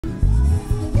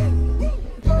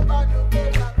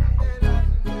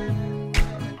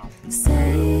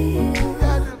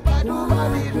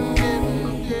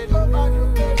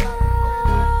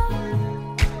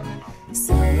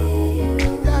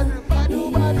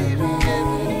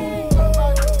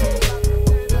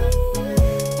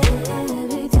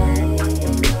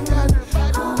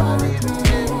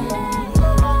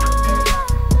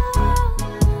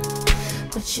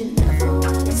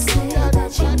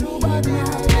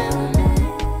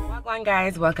Gwaan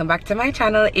guys, welcome back to my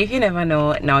channel. If you never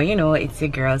know, now you know. It's your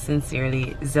girl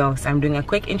sincerely Zoe. So I'm doing a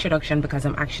quick introduction because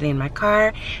I'm actually in my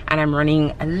car and I'm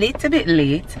running a little bit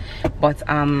late, but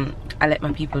I let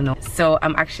my people know. So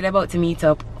I'm actually about to meet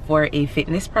up for a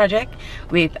fitness project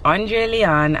with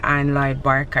Leon and Lloyd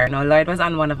Barker. Now Lloyd was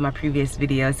on one of my previous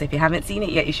videos, so if you haven't seen it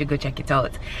yet, you should go check it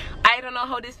out. I don't know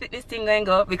how this fitness thing gonna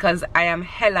go because I am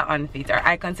hella unfit, or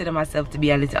I consider myself to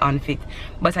be a little unfit,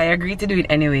 but I agreed to do it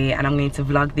anyway, and I'm going to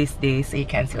vlog this day so you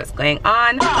can see what's going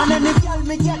on.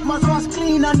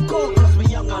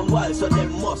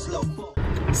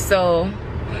 So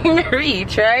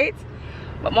reach, right?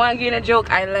 But more than a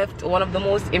joke, I left one of the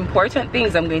most important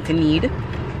things I'm going to need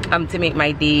to make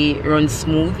my day run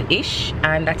smooth-ish,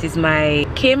 and that is my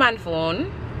Cayman phone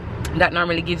that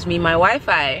normally gives me my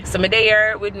Wi-Fi. So I'm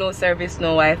there with no service,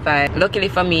 no Wi-Fi. Luckily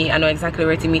for me, I know exactly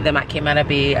where to meet them at Cayman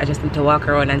Bay. I just need to walk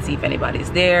around and see if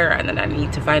anybody's there, and then I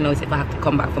need to find out if I have to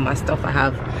come back for my stuff. I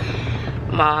have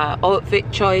my outfit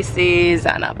choices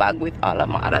and a bag with all of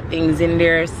my other things in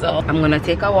there. So I'm gonna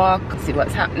take a walk, see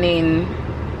what's happening,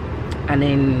 and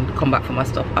then come back for my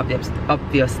stuff,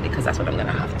 obviously, because that's what I'm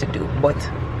gonna have to do. But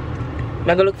I'm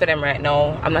gonna look for them right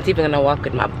now. I'm not even gonna walk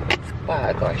with my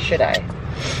bag, or should I?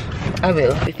 I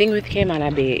will. The thing with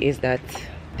Cayman Bay is that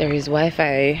there is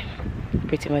Wi-Fi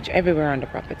pretty much everywhere on the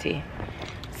property,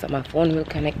 so my phone will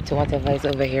connect to whatever is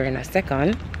over here in a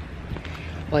second.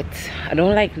 But I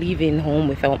don't like leaving home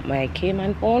without my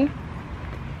Cayman phone,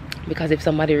 because if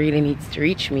somebody really needs to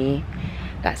reach me,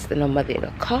 that's the number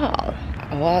they'll call.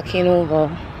 I'm walking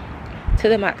over to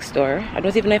the Mac store. I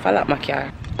don't even know if I lock my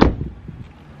car.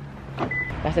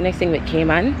 That's the next thing with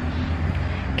Cayman.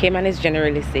 Cayman is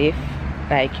generally safe.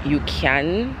 Like, you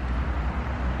can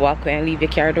walk away and leave your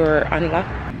car door unlocked.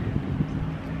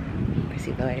 I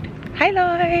see Lloyd. Hi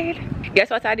Lloyd.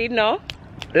 Guess what I did now?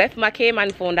 Left my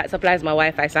Cayman phone that supplies my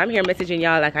Wi-Fi. So I'm here messaging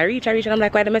y'all like I reach, and I'm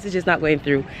like, why the message is not going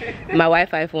through? My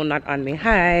Wi-Fi phone not on me.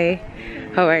 Hi.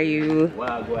 How are you?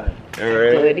 Wow, Gwaan.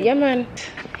 Good, yeah man.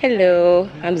 Hello,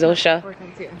 I'm Zosha.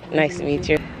 Nice to meet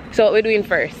you. So what we're doing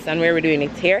first, and where we're doing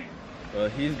it here? Well,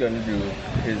 he's gonna do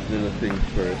his little things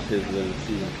first, his little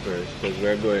scenes first, because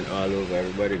we're going all over.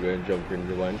 Everybody going to jump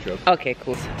into one truck. Okay,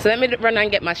 cool. So let me run and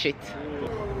get my shit.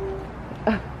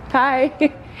 Hi.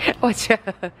 Watch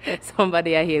out.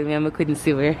 Somebody I hailed me and I couldn't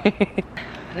see where.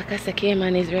 Like I said,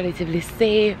 Cayman is relatively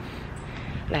safe.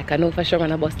 Like, I know for sure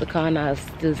when I bust the corner, I'll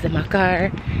still see my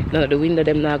car. No, the window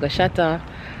them now go shatter,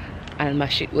 and my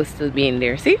shit will still be in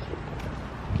there. See?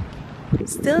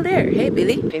 Still there. Hey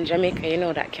Billy. In Jamaica, you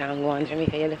know that can't go on.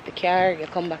 Jamaica, you left the car, you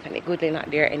come back and the good they're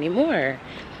not there anymore.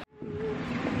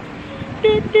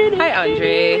 Hi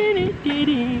Andre.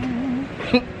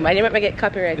 Man, you make me get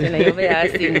copyrighted and over here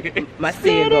sing my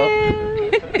single.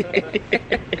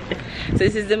 So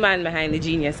this is the man behind the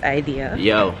genius idea.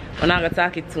 Yo. We're not gonna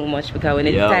talk it too much because when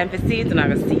it's time for see it, we're not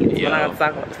gonna see it. We're not gonna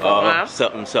talk about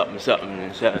something.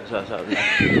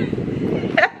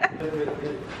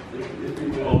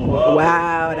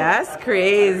 Wow, that's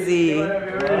crazy.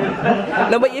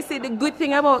 No, but you see the good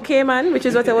thing about Cayman, which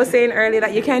is what I was saying earlier,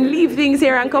 that you can leave things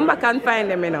here and come back and find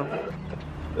them, you know.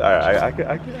 I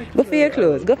Go for your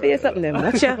clothes, go for your something them.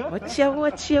 Watch ya.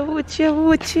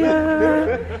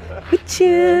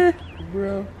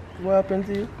 Bro, what happened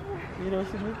to you? You don't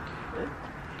see me?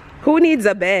 Who needs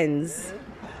a Benz?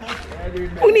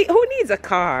 Who needs a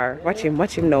car? Watch him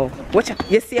now. Watch him.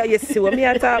 You see what me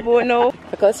I talk about now?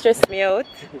 Because stress me out.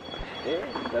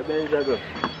 That Benz I go.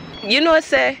 You know,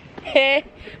 say, hey,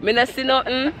 me not see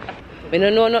nothing. Me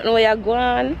don't know nothing where you're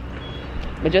going.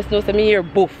 Me just know some here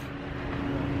boof.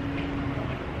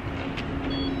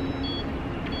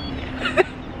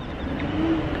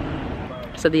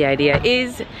 So the idea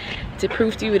is to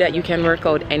prove to you that you can work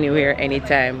out anywhere,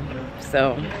 anytime.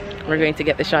 So we're going to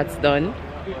get the shots done,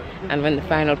 and when the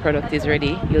final product is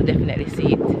ready, you'll definitely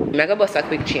see it. I'm gonna bust a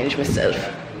quick change myself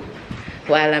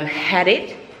while I'm at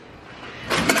it.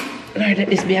 Lord, let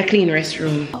this be a clean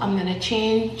restroom. I'm gonna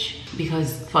change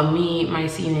because for me, my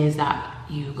scene is that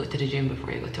you go to the gym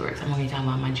before you go to work. So I'm going to talk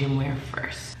about my gym wear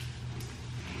first.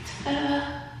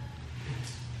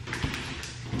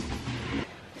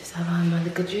 Just have on my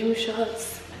little gym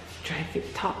shorts, dry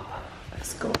fit top.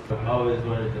 Let's go. I always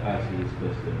wanted to ask you this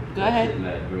question. Go ahead.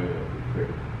 Like growing up with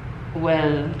Freddie?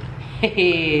 Well,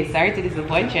 hey, sorry to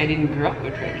disappoint you, I didn't grow up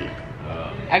with Freddie.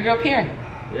 I grew up here.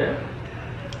 Yeah?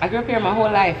 I grew up here my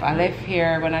whole life. I left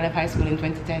here when I left high school in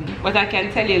 2010. But I can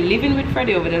tell you, living with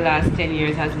Freddie over the last 10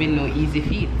 years has been no easy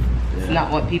feat. It's not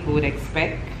what people would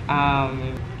expect.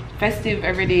 Festive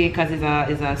every day because it's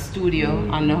a studio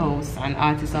on the house, and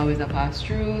artists always a pass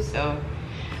through. So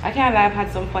I can't lie, I've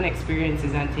had some fun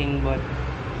experiences and things, but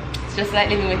It's just like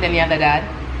living with any other dad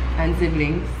and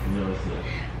siblings. No, sir.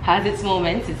 Has its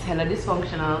moments, it's hella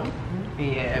dysfunctional.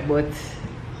 Yeah, but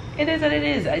it is what it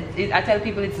is. I tell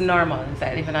people it's normal. It's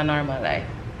like living a normal life.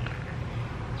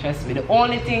 Trust me, the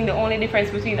only difference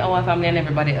between our family and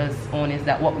everybody else own is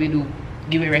that what we do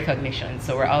give it recognition.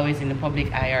 So we're always in the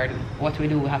public eye, or what we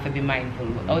do, we have to be mindful.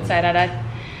 But outside of that,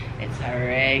 it's a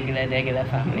regular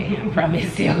family, I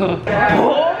promise you.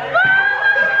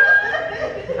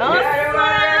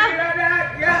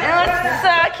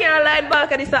 Lloyd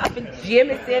Barker, this is for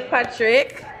Jamie St.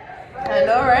 Patrick.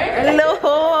 Hello, right?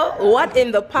 Hello. What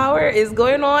in the power is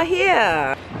going on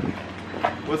here?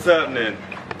 What's happening?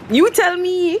 You tell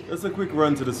me. Just a quick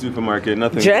run to the supermarket,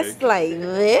 nothing Just big. like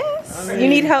this? You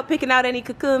need help picking out any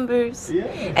cucumbers? Yeah.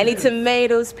 Any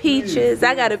tomatoes, peaches?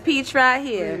 I got a peach right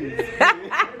here.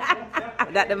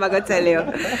 That them I gonna tell you.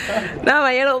 No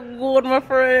man, you look good, my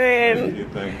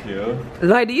friend. Thank you.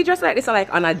 Lloyd, do you dress like this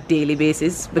like on a daily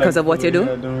basis because of what you do?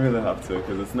 I don't really have to,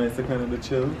 because it's nice to kind of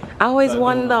chill. I always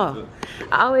wonder.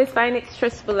 I always find it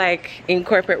stressful, like in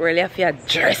corporate world, you have to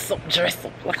dress up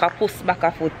like a puss back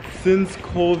a foot. Since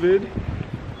COVID,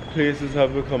 places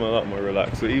have become a lot more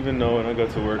relaxed. So even now when I go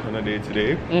to work on a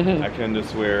day-to-day, I can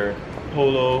just wear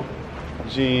polo,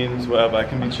 jeans, whatever. I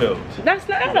can be chilled. That's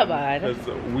not that bad. Because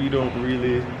we don't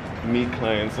really meet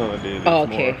clients on a daily. Oh,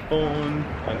 it's okay. more phone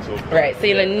and so forth. Right, so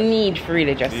you don't need for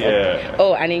really dress Yeah. up.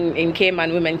 Oh, and in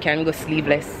Cayman, women can go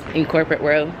sleeveless in corporate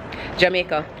world.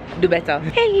 Jamaica, do better.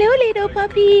 Hello, little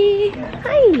puppy.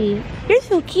 Hi, you're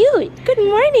so cute. Good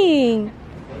morning.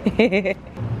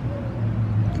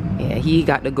 Yeah, he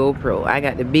got the GoPro. I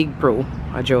got the big pro.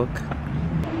 A joke.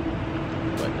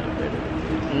 But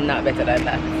Not better than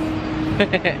that.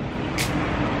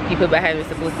 People behind me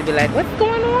supposed to be like, what's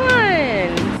going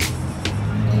on?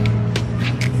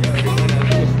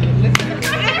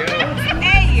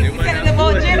 Hey, you telling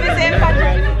about Jamie St.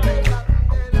 Patrick?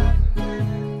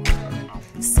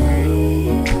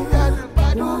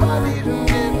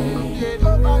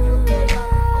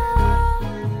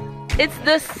 It's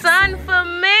the sun for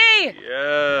me.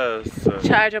 Yes.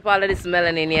 Charge up all of this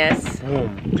melanin, yes.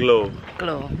 Boom. Glow.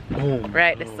 Glow. Boom.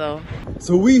 Right, so.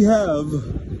 So we have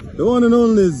the one and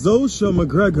only Zosha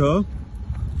McGregor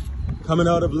coming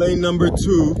out of lane number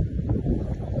 2.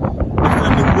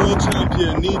 Defending world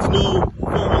champion, needs no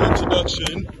formal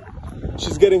introduction.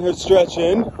 She's getting her stretch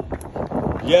in.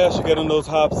 Yeah, she's getting those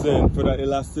hops in for that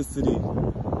elasticity.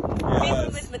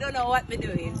 Yes. I don't know what we're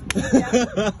doing.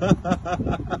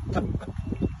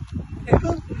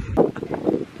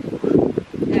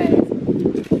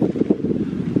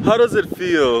 How does it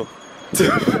feel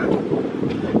to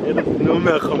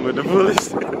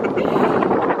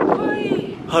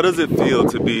How does it feel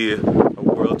to be a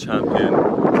world champion?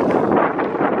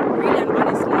 Really and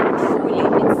honestly, truly,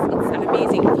 it's an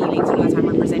amazing feeling to know that I'm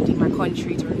representing my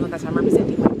country, to know that I'm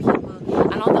representing my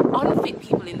people, and all the unfit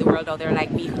people in the world out there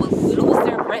like me who will lose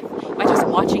their breath by just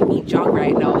watching me jog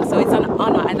right now. So it's an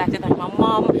honor. I'd like to thank my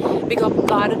mom, pick up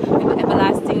God with the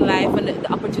everlasting life and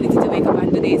the opportunity to wake up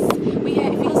and do this. But yeah,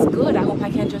 it feels good. I hope I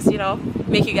can just, you know,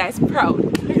 make you guys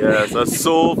proud. Yes, a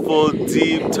soulful,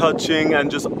 deep, touching,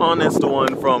 and just honest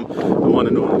one from the one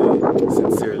and only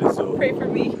Sincerely So. Pray for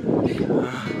me.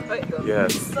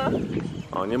 Yes.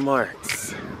 On your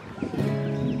marks.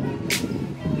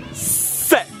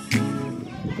 Set.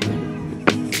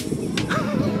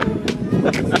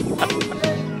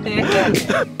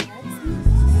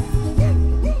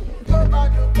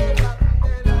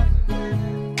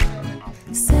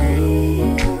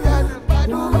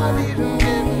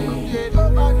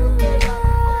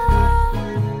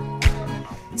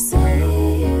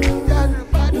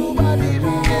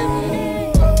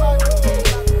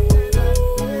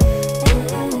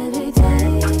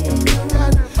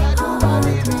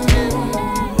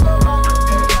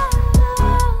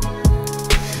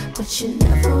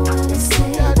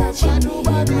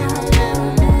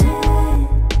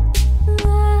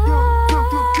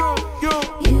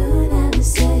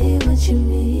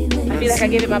 I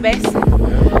gave it my best.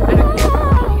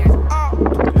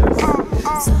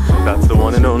 That's the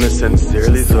one and only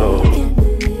Sincerely So.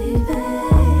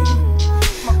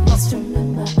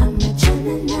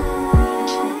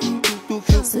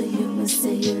 So you must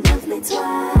say you love me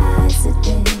twice a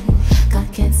day.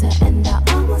 Got cancer and I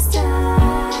almost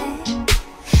died.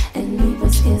 And Libra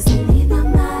scares me, leave my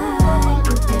mind.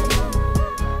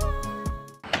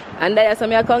 And there's some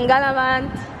Yakon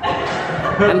Galavant.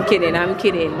 I'm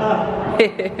kidding.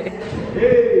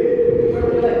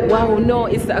 Wow, no,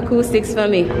 it's the acoustics for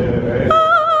me.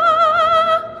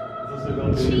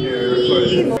 Jeez.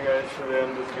 Hey guys, today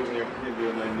I'm just giving you a preview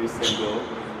of my new single.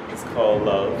 It's called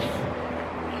Love.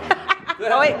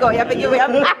 Oh wait, go. You have to give me a...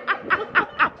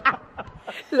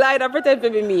 Lloyd, I pretend to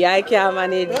be me. I can't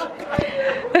manage.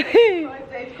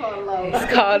 It's called love.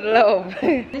 It's called love.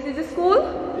 This is the school?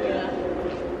 Yeah.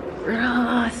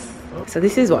 Ross. So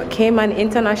this is what? Cayman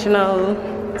International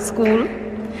School.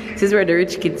 This is where the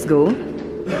rich kids go.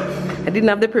 I didn't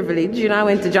have the privilege, you know. I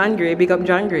went to John Gray, big up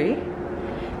John Gray.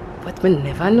 But we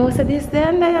never know so this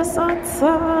then there so.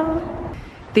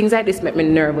 Things like this make me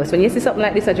nervous. When you see something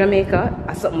like this at Jamaica,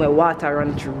 it's something where water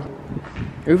run through.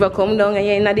 River come down and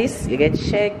you're in this, you get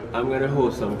checked. I'm gonna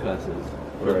host some classes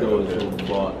for those who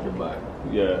bought the bag.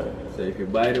 Yeah. So if you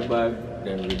buy the bag,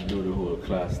 then we do the whole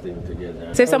class thing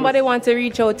together. So if somebody wants to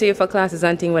reach out to you for classes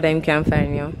and things, where them can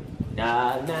find you?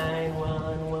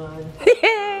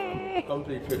 911.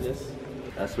 Complete fitness.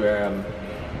 That's where I'm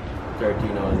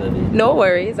 13 hours a day. No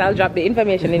worries, I'll drop the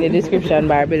information in the description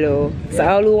bar below. Yeah. So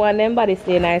all who want them body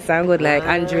stay nice and good like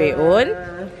Andre own.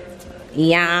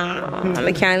 Yeah,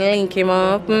 I can link him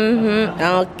up.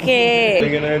 Okay. I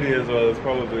think an idea as well is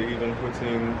probably even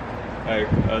putting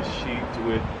like a sheet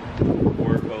with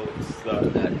workouts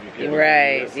that you can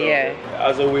right, so yeah.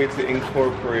 as a way to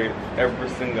incorporate every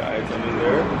single item in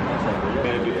there.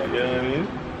 Maybe, you know what I mean?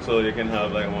 So you can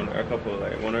have like one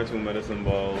or two medicine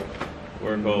ball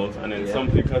workouts and then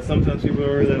something, because sometimes people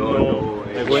already know.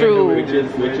 Like true. Which is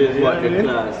what the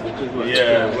class, and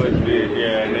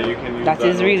then you can use that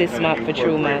is really to smart for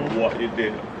true, man. What you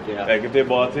did. Yeah. Like if they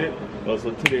bought it,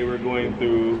 also today we're going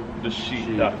through the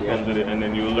sheet that comes with it, and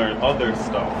then you learn other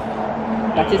stuff.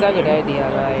 That is a good idea,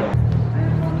 right?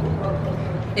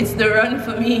 It's the run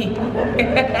for me.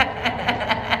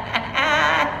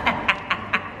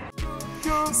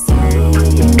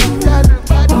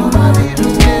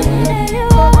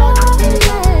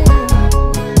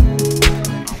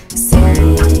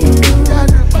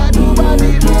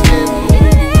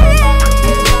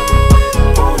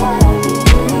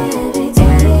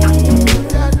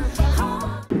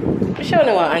 I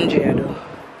know what Andrea do.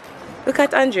 Look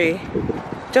at Andre.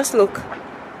 Just look.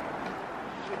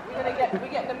 We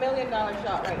get the $1 million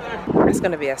shot right now. It's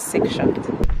gonna be a sick shot.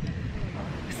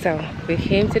 So we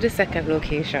came to the second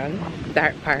location,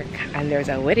 Dark Park, and there's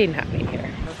a wedding happening here.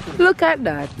 Look at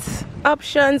that.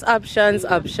 Options, options,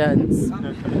 options.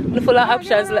 Full of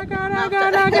options.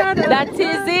 That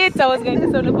is it. I was going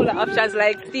to say the full of options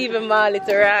like Stephen Marley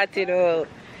to rat, you know.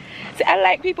 See, I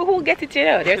like people who get it, you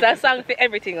know. There's a song for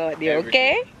everything out there,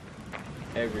 okay?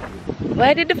 Everything.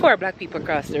 Why did the 4 black people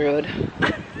cross the road?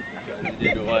 Because they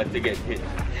didn't want to get hit.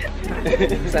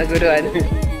 It's a good one.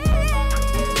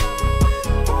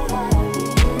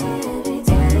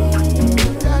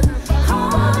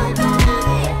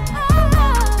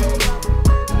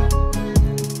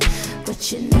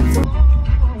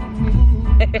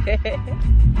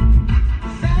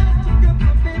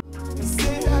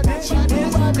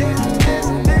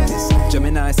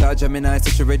 Gemini,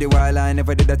 such a ready while I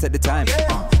never did that at the time.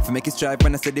 For make it strive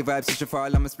when I said the vibe, such a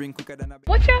fall, I'm a spring quicker than a bit.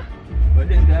 What's ya?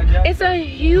 What is that, Jack? It's a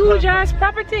huge ass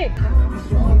property.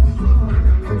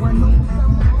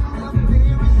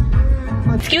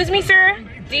 Excuse me, sir.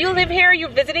 Do you live here? Are you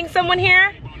visiting someone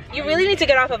here? You really need to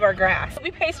get off of our grass.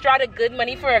 We pay Strata good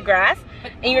money for our grass,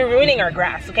 and you're ruining our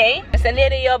grass, okay? I said,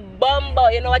 lady, you're bumbo.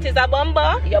 You know what is a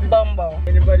bumbo? You're bumbo.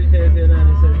 Anybody tells you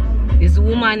that? It's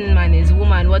woman, man. It's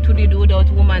woman. What would you do without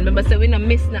woman? Remember, so we don't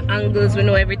miss the angles. We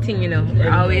know everything, you know.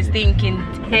 We're always thinking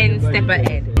 10 steps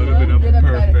ahead. It would have been a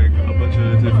perfect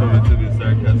opportunity for me to be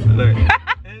sarcastic. Like,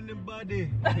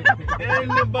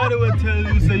 anybody will tell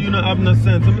you, say you don't have no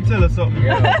sense. Let me tell you something.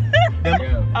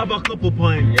 Have a couple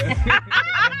points. I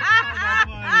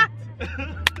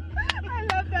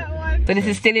love that one. So this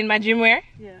is still in my gym wear?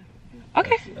 Yeah.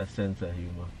 Okay. A sense of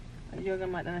humor. A yoga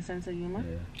mat and a sense of humor.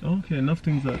 Yeah. Okay, enough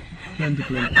things that plenty.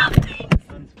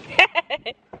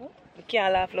 We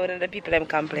can't laugh louder than people them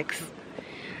complex.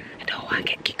 I don't want to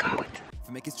get kicked out.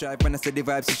 For make it strive when I said the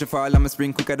vibe, such a fall, I'm a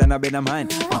spring quicker than a bit of mine.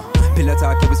 Pillar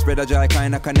talk, if we spread a dry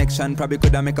kind of connection, probably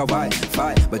could have make a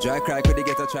Wi-Fi. But dry cry, could they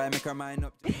get a try, make her mind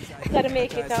up. Gotta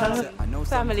make it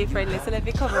family friendly, so let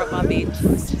me cover up my beats.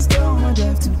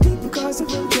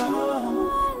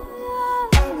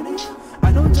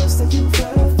 I know just that you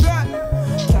felt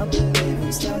can't believe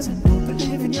in stars and don't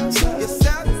believe in yourself.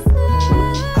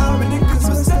 I'm in the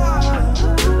Christmas time.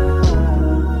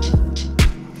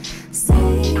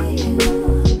 Say you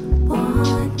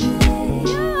want me.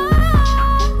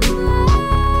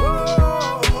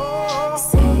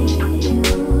 Say you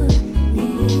need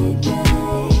me.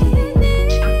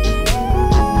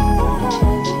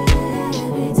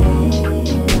 Every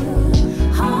day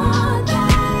all day.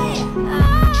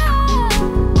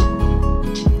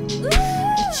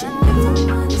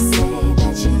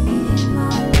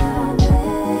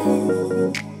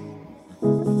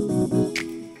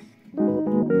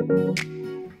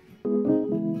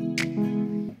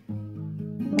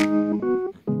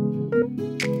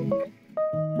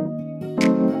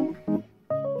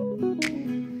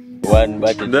 One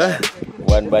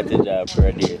butter jar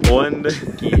per day. One day.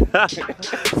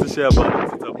 So share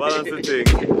balance it up. Balance the thing.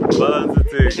 Balance the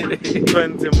thing.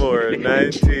 20 more.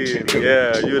 19.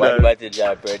 Yeah, you One that. butter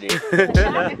jar per day.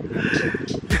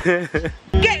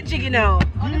 Get jiggy now.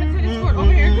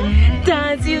 Over here.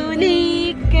 Dance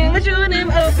unique. What's your name?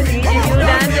 Opening. You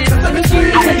dance.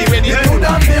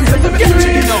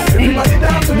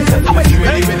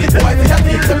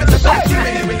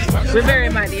 We're very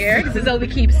mad here. This is what we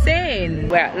keep saying.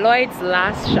 We're at Lloyd's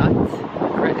last shot.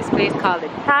 We're at this place called the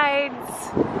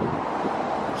Tides.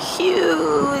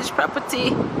 Huge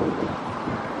property.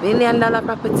 $1 million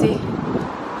property.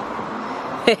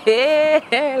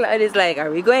 Lloyd is like, are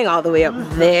we going all the way up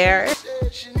there?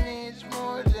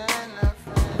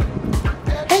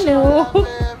 Hello.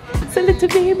 It's a little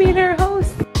baby in her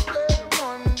house.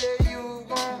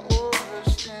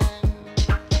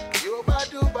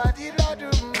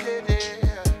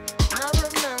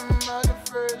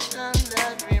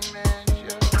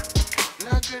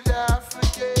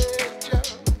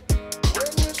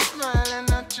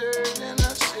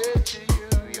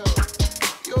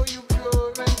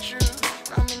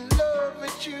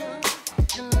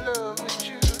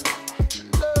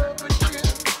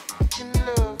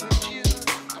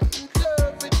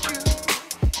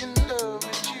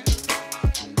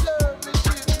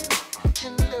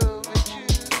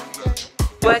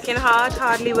 Working hard,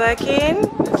 hardly working.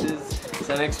 It's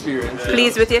an experience.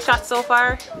 Pleased with your shot so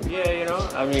far? Yeah, you know,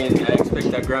 I mean, I expect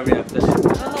a Grammy after this.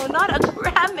 Oh, not a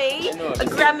Grammy. I know, A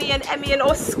Grammy, an Emmy, and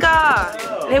Oscar.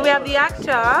 Oh. Here we have the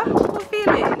actor. How are you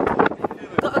feeling?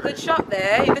 Got a good shot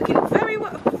there. You're looking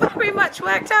very much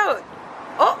worked out.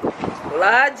 Oh,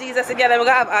 Lord Jesus, again, I'm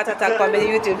gonna have heart attack on my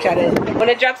YouTube channel. I'm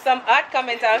gonna drop some hot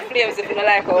comments and flames if you don't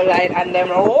like our light and them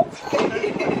roll.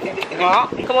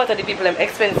 Come on to the people, I'm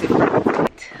expensive.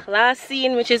 Last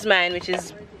scene, which is mine, which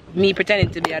is me pretending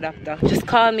to be a doctor. Just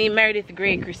call me Meredith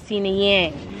Grey, Christina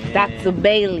Yang. That's a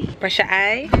Bailey. Pressure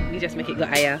eye, we just make it go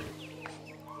higher.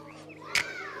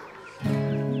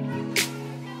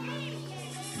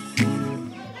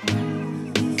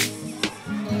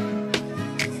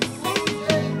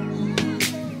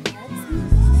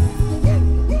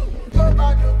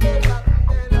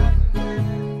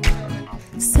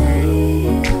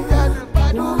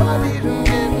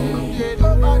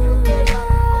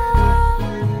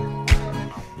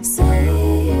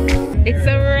 It's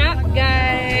a wrap,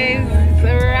 guys. It's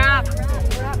a wrap.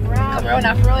 Come around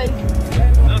after Lloyd.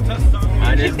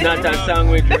 And it's not a song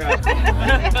with rap.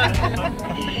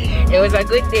 It was a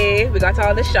good day. We got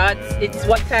all the shots. It's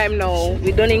what time now?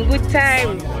 We're done in good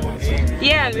time.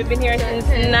 Yeah, and we've been here since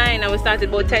 9 and we started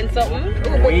about 10 something.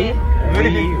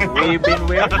 We've been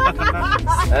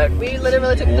where? We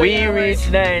literally took 3 We hours.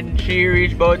 reached 9, she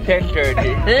reached about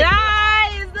 10:30.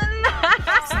 Lies!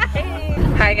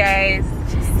 Hi guys.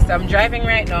 So I'm driving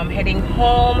right now. I'm heading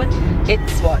home.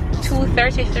 It's what,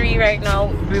 2:33 right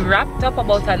now. We wrapped up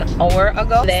about an hour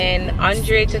ago. Then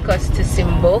Andre took us to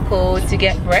Simboko to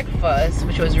get breakfast,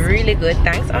 which was really good.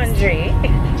 Thanks, Andre.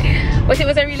 But it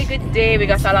was a really good day. We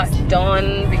got a lot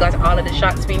done. We got all of the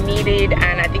shots we needed,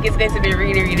 and I think it's going to be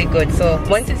really good. So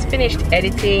once it's finished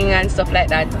editing and stuff like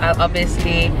that, I'll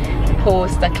obviously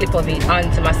post a clip of it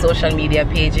onto my social media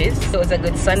pages. So it was a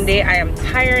good Sunday. I am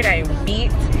tired, I am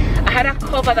beat. I had a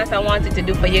cover that I wanted to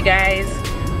do for you guys,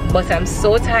 but I'm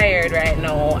so tired right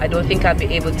now. I don't think I'll be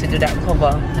able to do that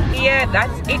cover. Yeah,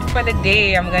 that's it for the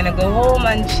day. I'm gonna go home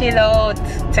and chill out,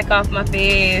 take off my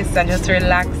face and just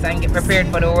relax and get prepared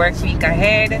for the work week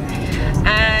ahead.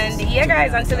 And yeah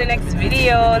guys, until the next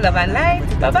video, love and light,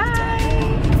 bye bye.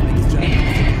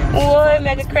 Whoa,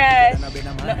 mega crash.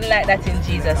 Nothing like that in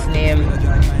Jesus' name.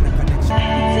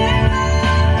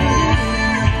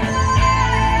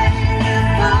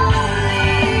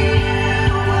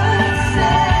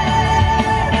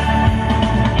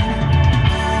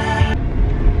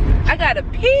 I gotta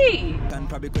pee.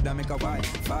 Probably could I make a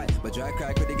Wi-Fi, but dry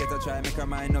cry could get a try, make her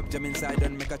mind up, jump inside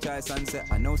and make a choice and say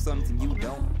I know something you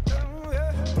don't.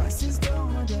 Prices don't